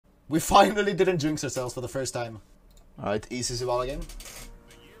We finally didn't jinx ourselves for the first time. Alright, easy zibala game.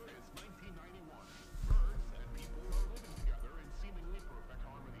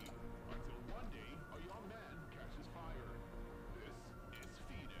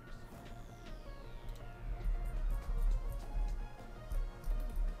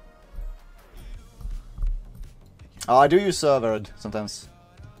 I do use Verad sometimes.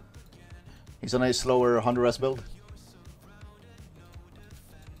 He's on a slower 100 res build.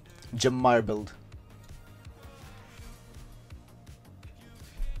 Jamire build.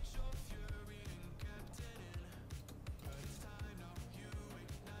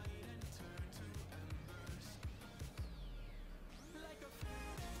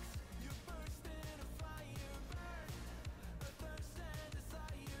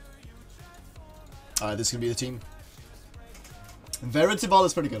 Alright, this is gonna be the team. Verad zibala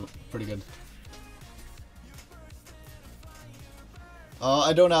is pretty good. Pretty good.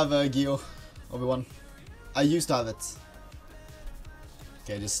 I don't have Geo, Obi-Wan. I used to have it.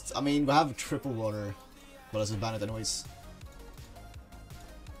 Okay, just, I mean, we have triple water, but let's just ban it anyways.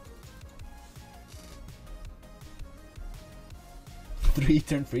 Three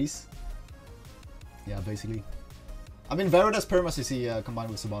turn freeze. Yeah, basically. I mean, Verad has perma CC combined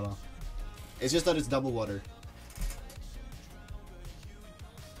with zibala. It's just that it's double water.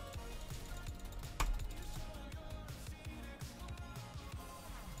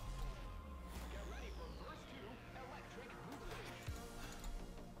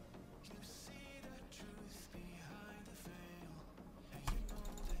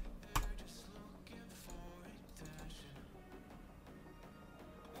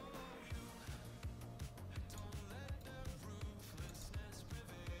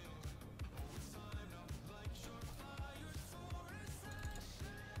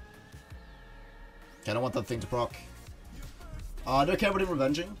 I don't want that thing to proc. Do I care about him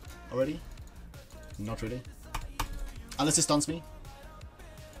revenging already? Not really. Unless he stuns me.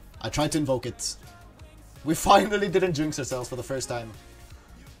 I tried to invoke it. We finally didn't jinx ourselves for the first time.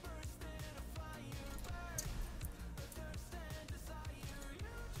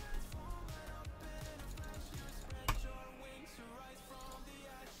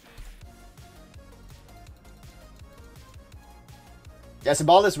 Yeah,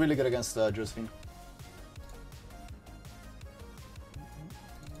 zibala is really good against Josephine.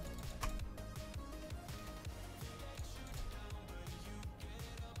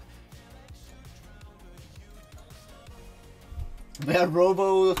 We have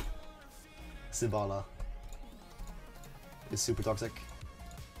robo zibala. It's super toxic.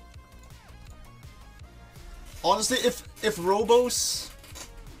 Honestly, if robos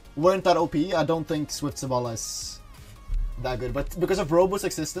weren't that OP, I don't think Swift zibala is that good. But because of robo's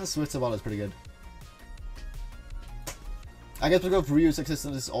existence, Swift zibala is pretty good. I guess because of Ryu's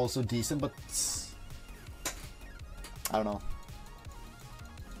existence is also decent, but I don't know.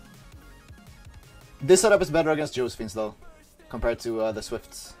 This setup is better against Josephine's though, compared to the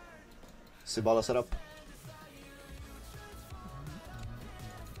Swift zibala setup.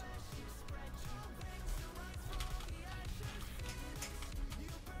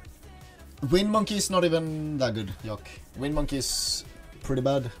 Wind Monkey is not even that good, Yuck. Wind Monkey is pretty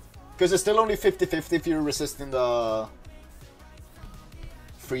bad. Because it's still only 50-50 if you're resisting the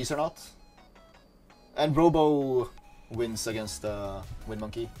freeze or not. And Robo wins against Wind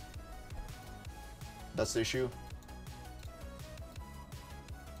Monkey. That's the issue.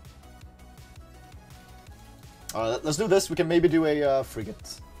 Alright, let's do this. We can maybe do a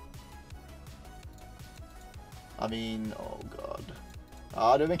frigate. I mean, oh god.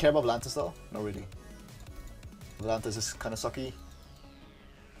 Do I even care about Atlantis though? Not really. Atlantis is kind of sucky.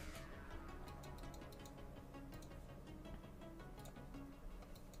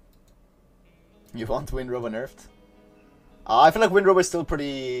 You want Wind Robo nerfed? I feel like Wind Robo is still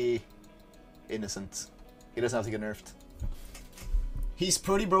pretty innocent. He doesn't have to get nerfed. He's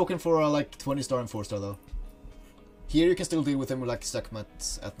pretty broken for like 20 star and 4 star though. Here you can still deal with him with like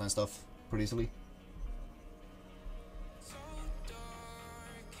Stackmat, Etna and stuff pretty easily.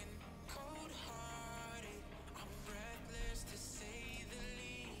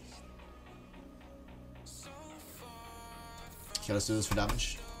 Okay, let's do this for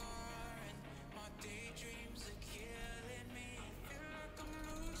damage.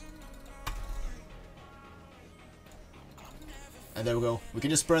 And there we go. We can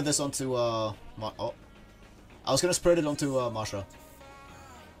just spread this onto oh. I was gonna spread it onto Masha.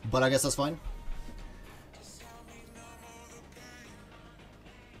 But I guess that's fine.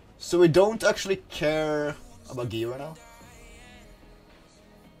 So we don't actually care about gear right now.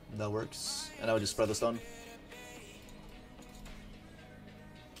 That works. And now we just spread this down.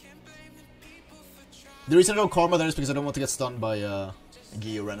 The reason I don't Karma there is because I don't want to get stunned by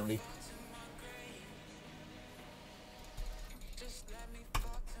Gio randomly.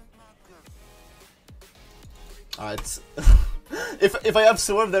 Alright. if I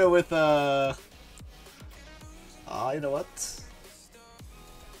absorb there with you know what?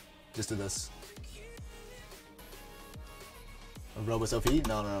 Just do this. Robo's OP?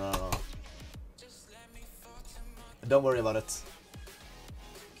 No. Don't worry about it.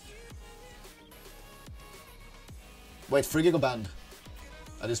 Wait, Frigga got banned.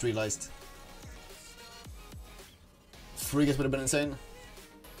 I just realized. Friggas would have been insane.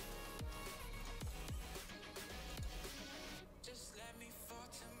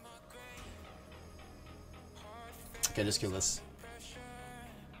 Okay, just kill this.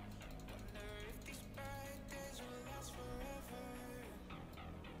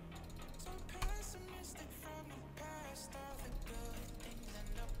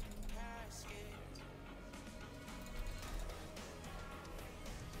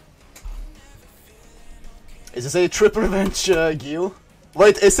 Is this a triple revenge, Gil?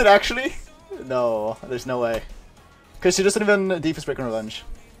 Wait, is it actually? No, there's no way. Because she doesn't even defense break on revenge.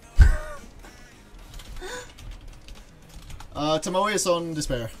 Tomoe is on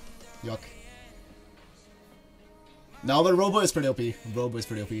Despair. Yuck. No, but Robo is pretty OP. Robo is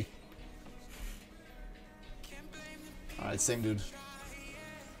pretty OP. Alright, same dude.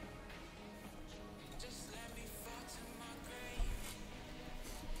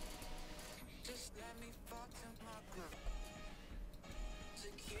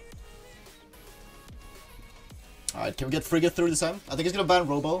 Alright, can we get Frigga through this time? I think he's gonna ban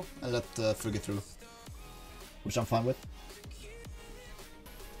Robo and let Frigga through. Which I'm fine with.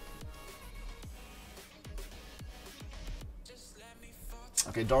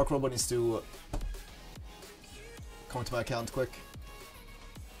 Okay, Dark Robo needs to come to my account quick.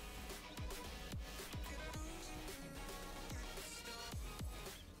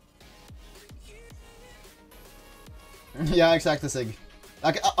 Yeah, exactly, Sig.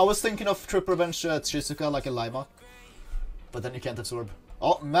 Like, I was thinking of triple revenge Shizuka like a Lima. But then you can't absorb.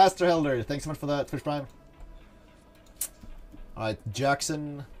 Oh, Master Helder! Thanks so much for that, Fish Prime. Alright,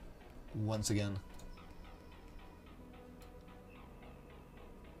 Jackson once again.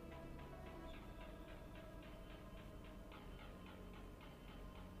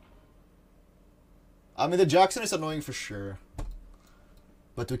 I mean, the Jackson is annoying for sure.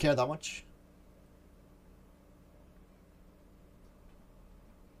 But do we care that much?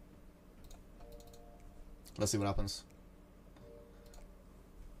 Let's see what happens.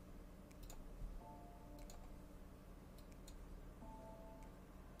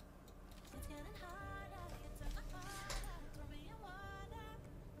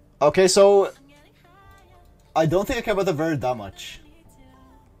 Okay, so I don't think I care about the Verd that much.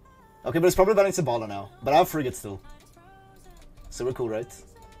 Okay, but it's probably banning zibala now. But I have Frigate still. So we're cool, right?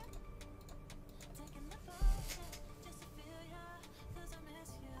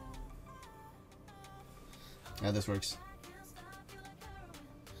 Yeah, this works.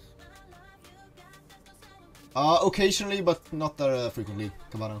 Occasionally, but not that frequently.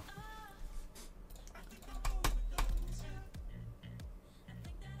 Come on now.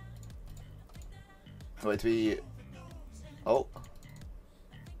 Wait, we... Oh.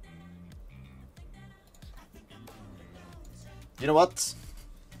 You know what?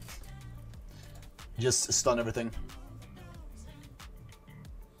 Just stun everything.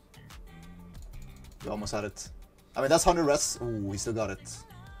 We almost had it. I mean, that's 100 rests. Ooh, we still got it.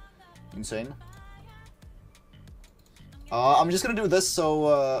 Insane. I'm just gonna do this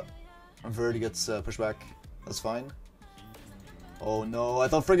so Verd gets pushed back. That's fine. Oh no, I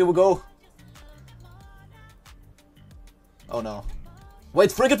thought Frigate would go. Oh no.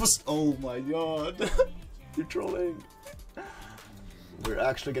 Wait, Frigate was... Oh my god. You're trolling. We're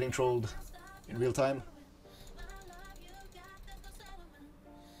actually getting trolled in real time.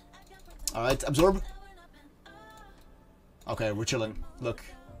 Alright, absorb. Okay, we're chilling. Look.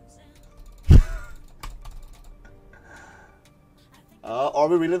 Are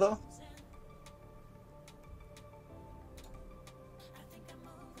we really though?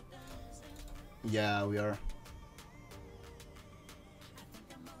 Yeah, we are.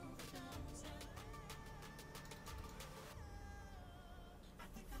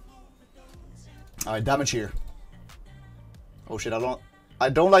 Alright, damage here. Oh shit, I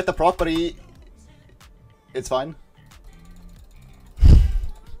don't like the proc, but it's fine.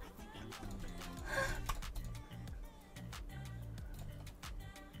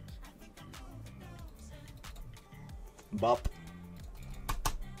 Bop.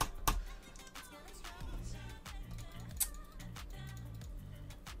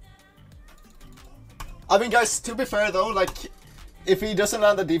 I mean, guys, to be fair though, like, if he doesn't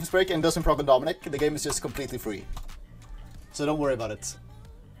land a defense break and doesn't proc on Dominic, the game is just completely free. So don't worry about it.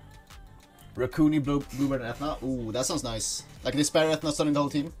 Raccoony, Bluebird, and Ethna. Ooh, that sounds nice. Like, they spare Ethna starting the whole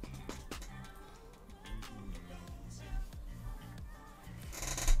team.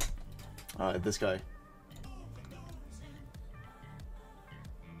 Alright, this guy.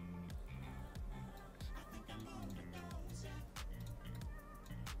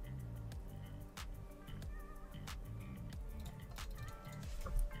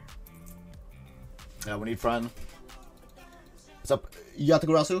 Yeah, we need Fran. What's up,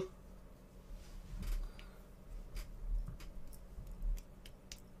 Yatagurasu?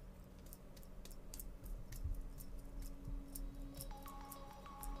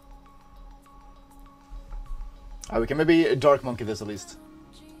 We can maybe Dark Monkey this at least.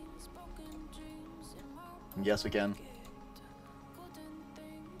 Yes, we can.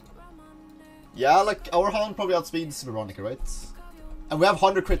 Yeah, like, our Han probably outspeeds Veronica, right? And we have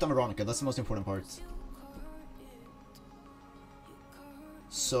 100 crit on Veronica, that's the most important part.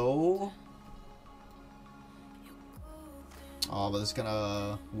 So... Oh, but this is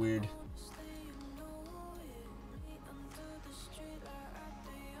kinda weird.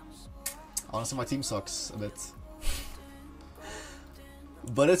 Honestly, my team sucks a bit.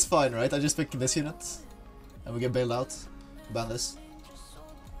 But it's fine, right? I just pick this unit, and we get bailed out. Ban this.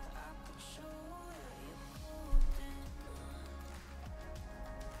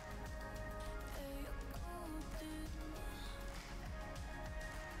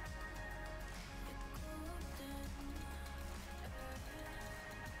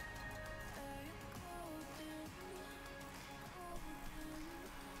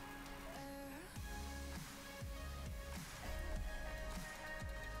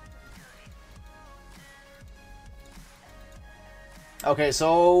 Okay,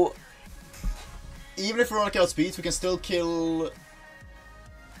 so even if Veronica outspeeds, we can still kill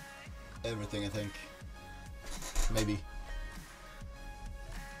everything, I think. Maybe.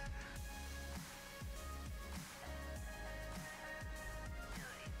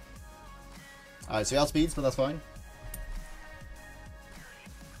 Alright, so he outspeeds, but that's fine.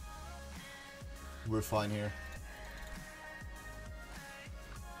 We're fine here.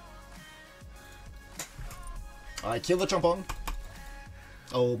 Alright, kill the trombone.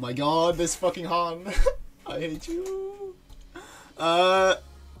 Oh my god, this fucking Han. I hate you.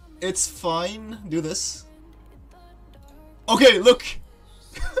 It's fine. Do this. Okay, look.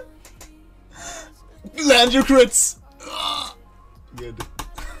 Land your crits. Good.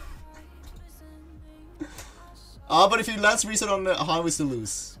 But if he lands reset on Han, we still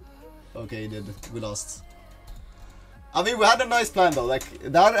lose. Okay, he did. We lost. I mean, we had a nice plan though. Like,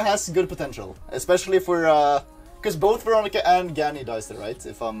 that has good potential. Especially for, because both Veronica and Gani dies there, right?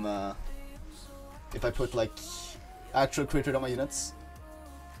 If I'm, if I put, like, actual crit rate on my units.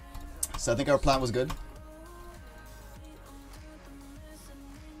 So I think our plan was good.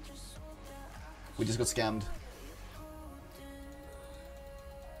 We just got scammed.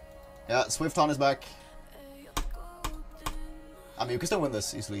 Yeah, Swift Han is back. I mean, you can still win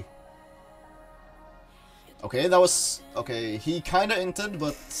this easily. Okay, that was... Okay, he kinda inted,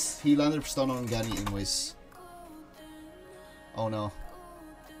 but he landed stun on Gani anyways. Oh no.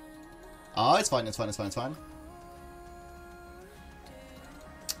 Ah, it's fine, it's fine, it's fine, it's fine.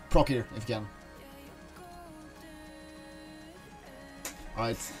 Proc here, if you can.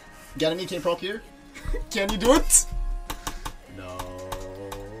 Alright. Gani, can you proc here? Can you do it? No.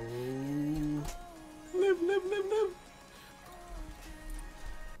 Live, live, live, live.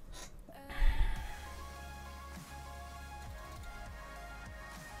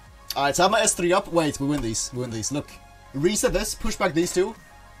 Alright, so I have my S3 up. Wait, we win these. We win these. Look. Reset this, push back these two.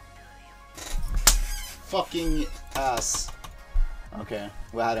 Fucking ass. Okay,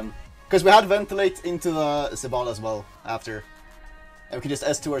 we had him. Because we had ventilate into the zibala as well after. And we could just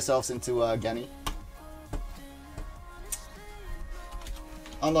S2 ourselves into Gani.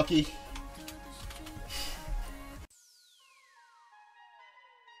 Unlucky.